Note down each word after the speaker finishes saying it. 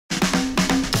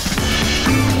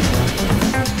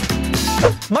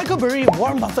Michael Burry,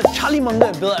 Warren Buffett, Charlie Munger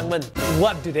and Bill Ackman,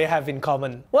 what do they have in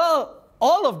common? Well,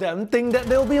 all of them think that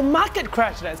there will be a market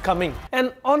crash that's coming.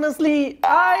 And honestly,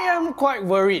 I am quite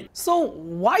worried. So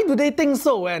why do they think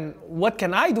so, and what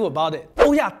can I do about it?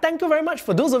 Oh yeah, thank you very much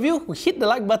for those of you who hit the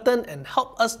like button and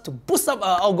help us to boost up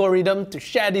our algorithm to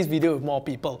share this video with more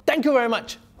people. Thank you very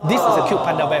much. This is a cute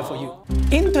panda bear for you.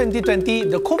 In 2020,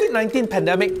 the COVID-19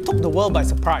 pandemic took the world by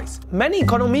surprise. Many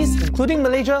economies, including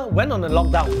Malaysia, went on a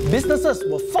lockdown. Businesses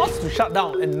were forced to shut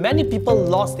down and many people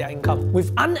lost their income.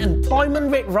 With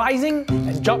unemployment rate rising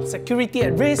and job security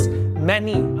at risk,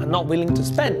 many are not willing to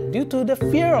spend due to the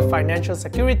fear of financial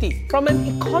security. From an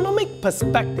economic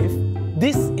perspective,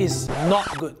 this is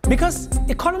not good because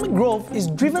economic growth is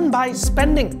driven by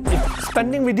spending. If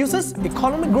spending reduces,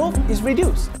 economic growth is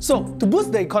reduced. So, to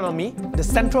boost the economy, the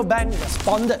central bank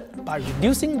responded by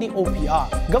reducing the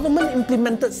OPR. Government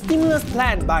implemented stimulus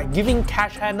plan by giving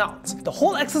cash handouts. The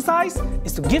whole exercise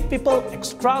is to give people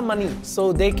extra money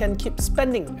so they can keep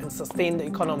spending and sustain the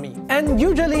economy. And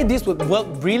usually this would work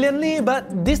brilliantly,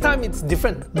 but this time it's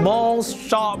different. Malls,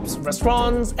 shops,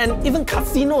 restaurants, and even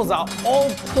casinos are all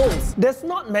closed. There's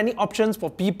not many options for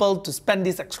people to spend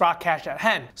this extra cash at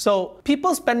hand. So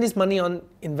people spend this money on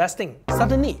investing.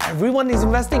 Suddenly, everyone is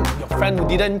investing. Your friend who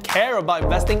didn't care about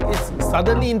investing is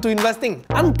suddenly into investing.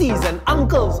 Aunties and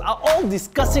uncles are all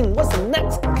discussing what's the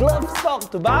next glove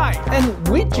stock to buy and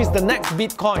which is the next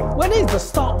Bitcoin. Whether it's the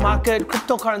stock market,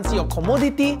 cryptocurrency or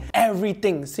commodity,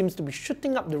 everything seems to be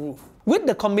shooting up the roof. With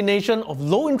the combination of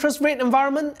low interest rate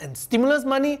environment and stimulus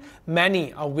money,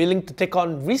 many are willing to take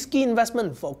on risky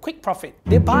investment for a quick profit.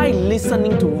 They buy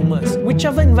listening to rumors.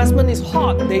 Whichever investment is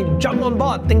hot, they jump on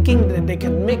board thinking that they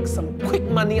can make some quick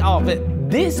money out of it.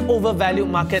 This overvalued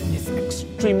market is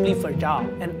extremely fragile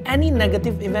and any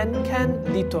negative event can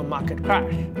lead to a market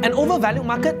crash. An overvalued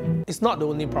market is not the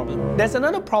only problem. There's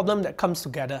another problem that comes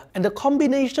together, and the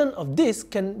combination of this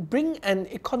can bring an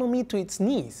economy to its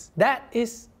knees. That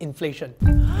is inflation.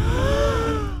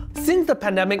 Since the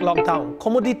pandemic lockdown,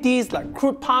 commodities like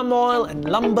crude palm oil and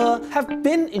lumber have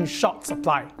been in short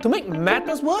supply. To make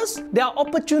matters worse, there are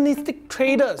opportunistic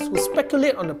traders who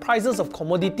speculate on the prices of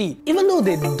commodity. Even though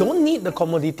they don't need the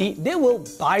commodity, they will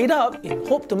buy it up in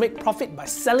hope to make profit by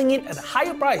selling it at a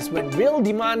higher price when real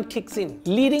demand kicks in,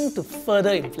 leading to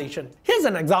further inflation. Here's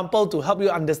an example to help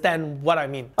you understand what I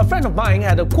mean. A friend of mine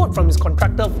had a quote from his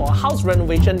contractor for a house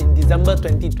renovation in December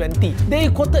 2020. They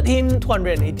quoted him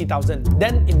 280,000.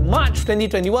 Then in March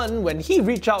 2021, when he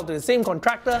reached out to the same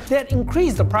contractor, they had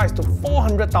increased the price to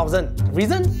 400,000. The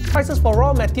reason? Prices for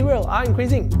raw material are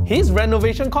increasing. His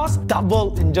renovation costs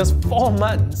doubled in just 4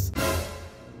 months.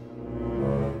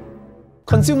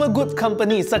 Consumer goods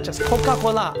companies such as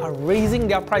Coca-Cola are raising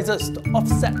their prices to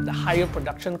offset the higher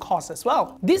production costs as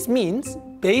well. This means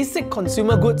basic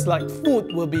consumer goods like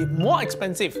food will be more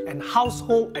expensive and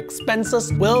household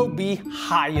expenses will be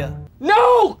higher.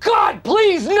 No! God,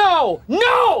 please, no!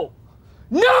 No!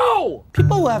 No!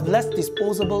 People will have less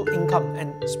disposable income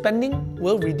and spending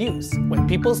will reduce. When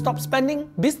people stop spending,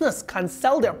 business can't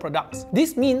sell their products.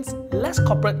 This means less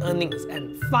corporate earnings,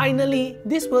 and finally,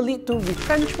 this will lead to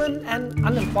retrenchment and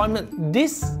unemployment.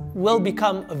 This will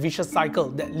become a vicious cycle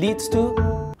that leads to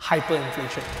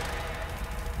hyperinflation.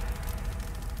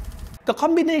 The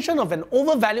combination of an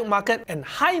overvalued market and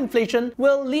high inflation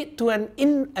will lead to an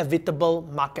inevitable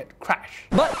market crash.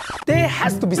 But there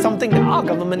has to be something that our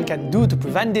government can do to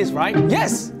prevent this, right?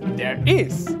 Yes, there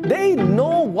is. They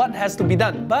know what has to be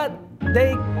done, but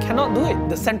they cannot do it.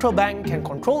 The central bank can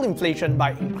control inflation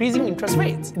by increasing interest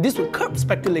rates. This will curb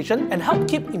speculation and help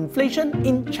keep inflation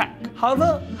in check.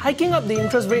 However, hiking up the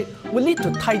interest rate will lead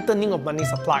to tightening of money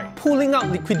supply, pulling out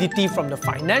liquidity from the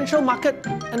financial market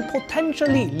and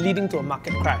potentially leading to a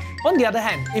market crash. On the other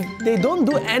hand, if they don't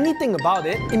do anything about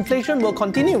it, inflation will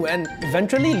continue and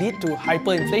eventually lead to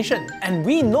hyperinflation. And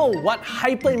we know what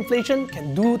hyperinflation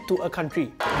can do to a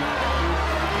country.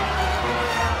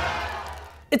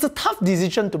 It's a tough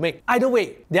decision to make. Either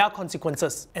way, there are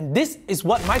consequences. And this is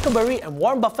what Michael Burry and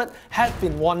Warren Buffett have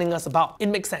been warning us about. It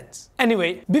makes sense.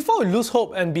 Anyway, before we lose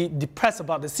hope and be depressed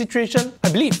about the situation,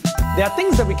 I believe there are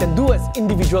things that we can do as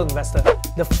individual investors.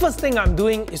 The first thing I'm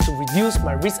doing is to reduce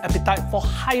my risk appetite for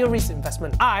higher risk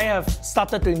investment. I have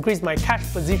started to increase my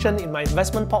cash position in my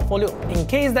investment portfolio. In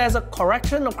case there's a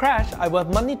correction or crash, I will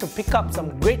have money to pick up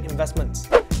some great investments.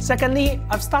 Secondly,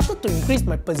 I've started to increase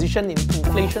my position in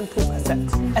inflation-proof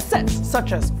assets. Assets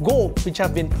such as gold, which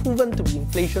have been proven to be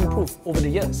inflation-proof over the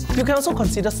years. You can also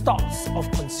consider stocks of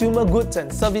consumer goods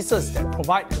and services that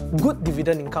provide good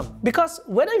dividend income. Because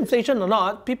whether inflation or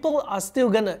not, people are still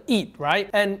gonna eat, right?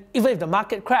 And even if the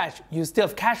market crash, you still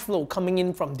have cash flow coming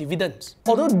in from dividends.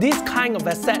 Although these kind of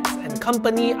assets and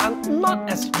company are not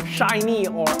as shiny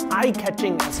or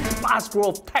eye-catching as fast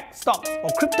growth tech stocks or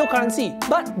cryptocurrency,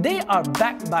 but they are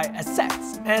backed by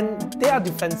assets and they are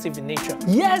defensive in nature.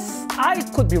 Yes, I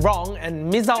could be wrong and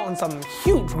miss out on some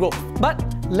huge growth, but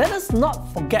let us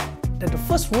not forget that the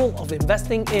first rule of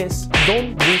investing is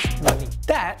don't lose money.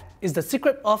 That is the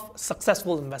secret of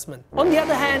successful investment. On the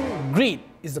other hand, greed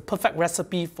is the perfect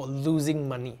recipe for losing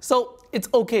money. So it's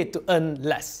okay to earn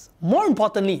less. More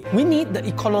importantly, we need the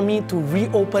economy to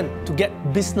reopen to get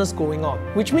business going on,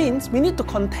 which means we need to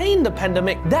contain the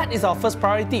pandemic. That is our first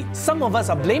priority. Some of us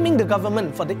are blaming the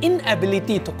government for the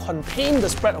inability to contain the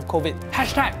spread of COVID.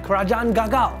 Hashtag Kerajaan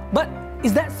Gagal. But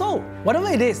is that so? Whatever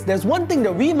it is, there's one thing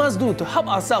that we must do to help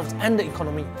ourselves and the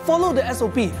economy. Follow the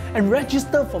SOP and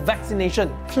register for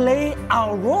vaccination. Play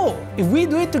our role. If we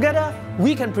do it together,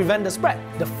 we can prevent the spread.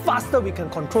 The faster we can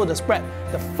control the spread,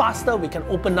 the faster we can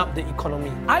open up the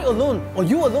economy. I alone or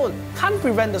you alone can't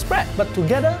prevent the spread, but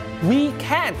together we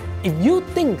can. If you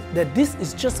think that this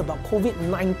is just about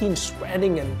COVID-19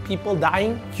 spreading and people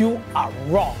dying, you are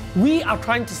wrong. We are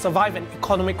trying to survive an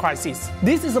economic crisis.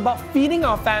 This is about feeding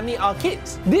our family, our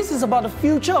kids. This is about the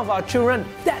future of our children.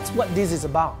 That's what this is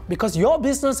about. Because your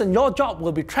business and your job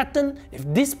will be threatened if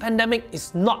this pandemic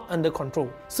is not under control.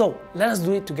 So let us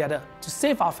do it together to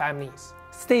save our families.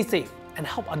 Stay safe and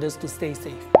help others to stay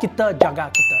safe. Kita jaga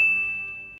kita.